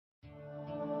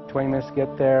20 minutes to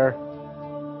get there,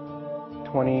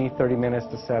 20, 30 minutes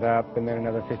to set up, and then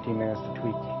another 15 minutes to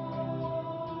tweak.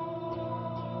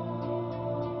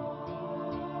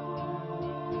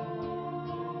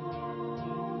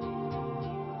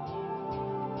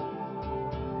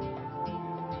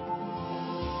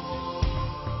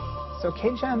 So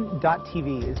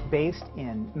KGEM.TV is based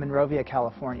in Monrovia,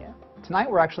 California.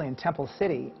 Tonight we're actually in Temple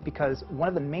City because one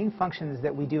of the main functions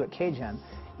that we do at KGEM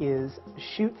is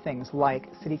shoot things like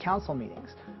city council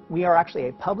meetings. We are actually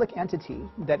a public entity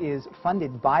that is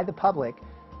funded by the public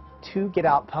to get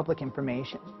out public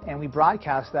information. And we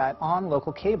broadcast that on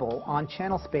local cable, on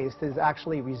channel space that is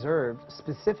actually reserved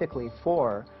specifically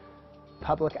for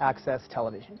public access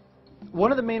television.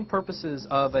 One of the main purposes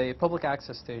of a public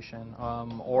access station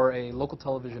or a local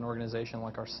television organization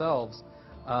like ourselves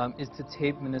is to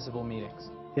tape municipal meetings.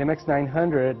 The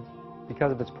MS-900,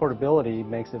 because of its portability,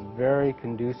 makes it very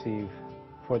conducive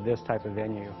for this type of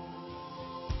venue.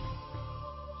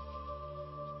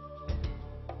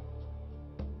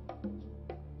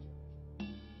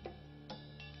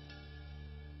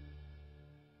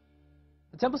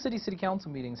 The Temple City City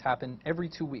Council meetings happen every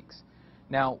 2 weeks.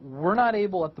 Now, we're not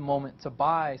able at the moment to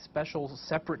buy special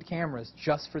separate cameras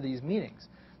just for these meetings.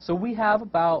 So we have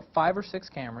about 5 or 6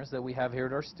 cameras that we have here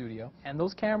at our studio, and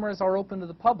those cameras are open to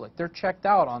the public. They're checked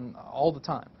out on all the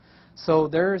time. So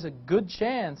there's a good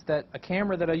chance that a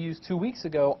camera that I used 2 weeks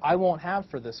ago I won't have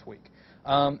for this week.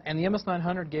 And the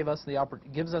MS-900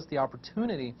 gives us the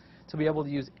opportunity to be able to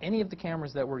use any of the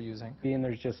cameras that we're using. Being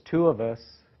there's just 2 of us,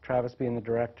 Travis being the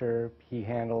director, he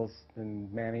handles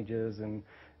and manages and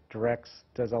directs,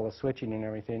 does all the switching and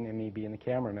everything, and me being the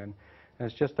cameraman. And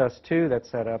it's just us 2 that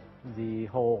set up the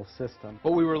whole system.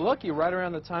 But we were lucky, right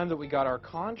around the time that we got our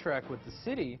contract with the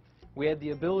city, we had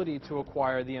the ability to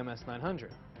acquire the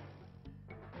MS-900.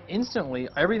 Instantly,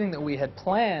 everything that we had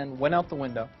planned went out the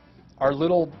window. Our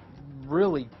little,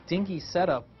 really dinky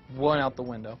setup went out the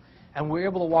window, and we were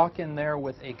able to walk in there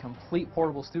with a complete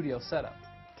portable studio setup.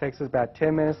 Takes us about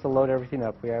 10 minutes to load everything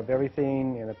up. We have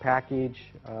everything in a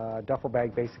package, duffel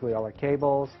bag, basically all our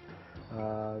cables,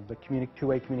 the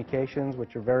two-way communications,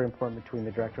 which are very important between the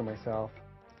director and myself.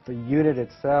 The unit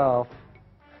itself,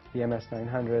 the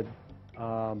MS-900,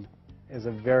 is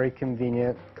a very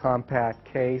convenient, compact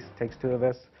case. Takes 2 of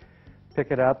us. Pick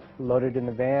it up, load it in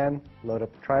the van, load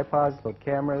up the tripods, load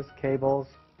cameras, cables,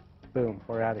 boom,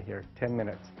 we're out of here. 10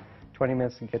 minutes. 20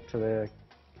 minutes to get to the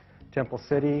Temple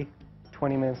City,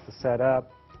 20 minutes to set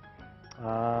up,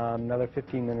 another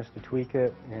 15 minutes to tweak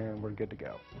it, and we're good to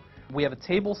go. We have a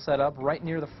table set up right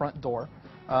near the front door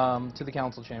to the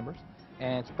council chambers,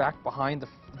 and it's back behind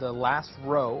the last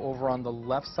row over on the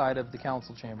left side of the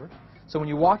council chamber. So when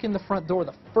you walk in the front door,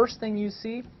 the first thing you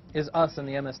see is us and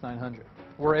the MS-900.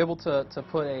 We're able to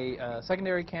put a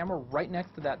secondary camera right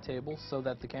next to that table so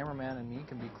that the cameraman and me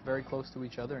can be very close to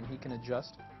each other and he can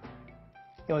adjust.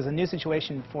 It was a new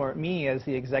situation for me as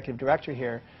the executive director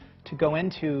here to go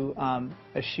into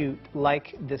a shoot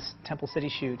like this Temple City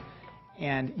shoot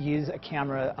and use a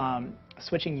camera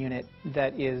switching unit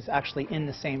that is actually in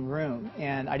the same room.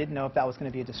 And I didn't know if that was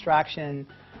going to be a distraction.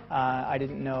 I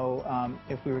didn't know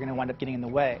if we were going to wind up getting in the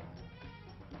way.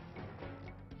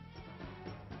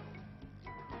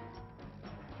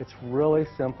 It's really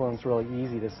simple and it's really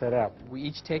easy to set up. We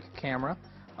each take a camera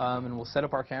and we'll set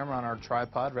up our camera on our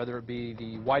tripod, whether it be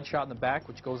the wide shot in the back,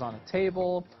 which goes on a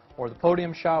table, or the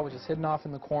podium shot, which is hidden off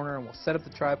in the corner, and we'll set up the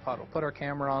tripod, we'll put our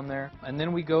camera on there, and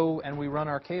then we go and we run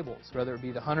our cables, whether it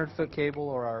be the 100-foot cable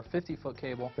or our 50-foot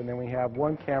cable. And then we have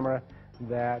one camera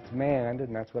that's manned,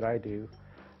 and that's what I do,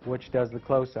 which does the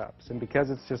close-ups. And because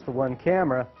it's just the one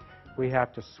camera, we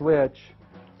have to switch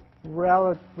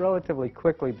relatively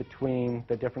quickly between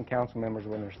the different council members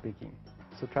when they're speaking.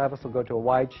 So Travis will go to a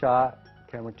wide shot,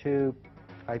 camera 2,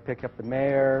 I pick up the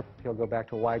mayor, he'll go back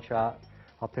to a wide shot,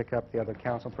 I'll pick up the other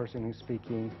council person who's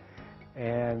speaking,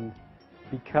 and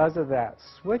because of that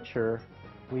switcher,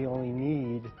 we only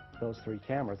need those 3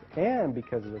 cameras, and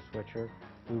because of the switcher,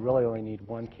 we really only need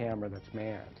one camera that's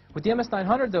manned. With the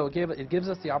MS-900 though, it gives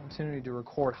us the opportunity to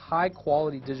record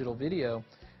high-quality digital video,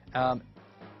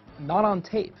 not on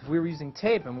tape. If we were using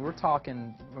tape, and we were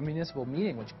talking a municipal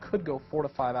meeting, which could go 4 to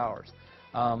 5 hours,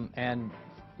 and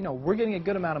you know, we're getting a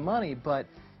good amount of money, but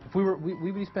if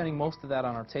we'd be spending most of that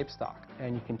on our tape stock.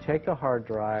 And you can take the hard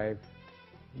drive.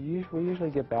 We usually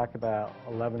get back about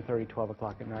 11:30, 12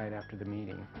 o'clock at night after the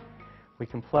meeting. We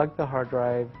can plug the hard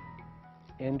drive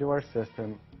into our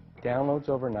system, downloads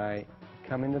overnight,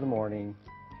 come into the morning,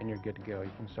 and you're good to go.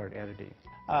 You can start editing.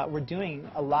 We're doing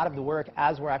a lot of the work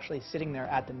as we're actually sitting there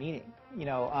at the meeting. You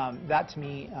know, that to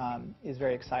me is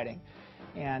very exciting.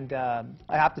 And I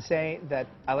have to say that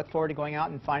I look forward to going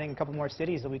out and finding a couple more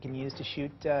cities that we can use to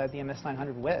shoot the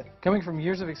MS-900 with. Coming from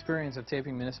years of experience of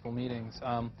taping municipal meetings,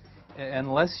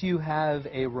 unless you have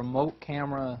a remote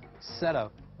camera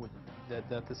setup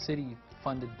that the city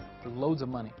funded for loads of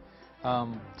money,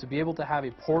 to be able to have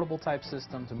a portable type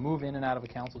system to move in and out of a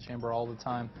council chamber all the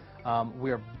time,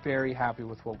 we are very happy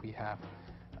with what we have.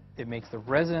 It makes the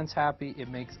residents happy, it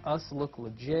makes us look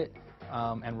legit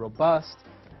and robust,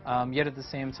 yet at the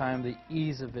same time the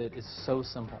ease of it is so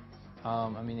simple.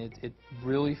 I mean, it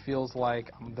really feels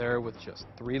like I'm there with just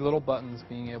 3 little buttons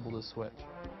being able to switch.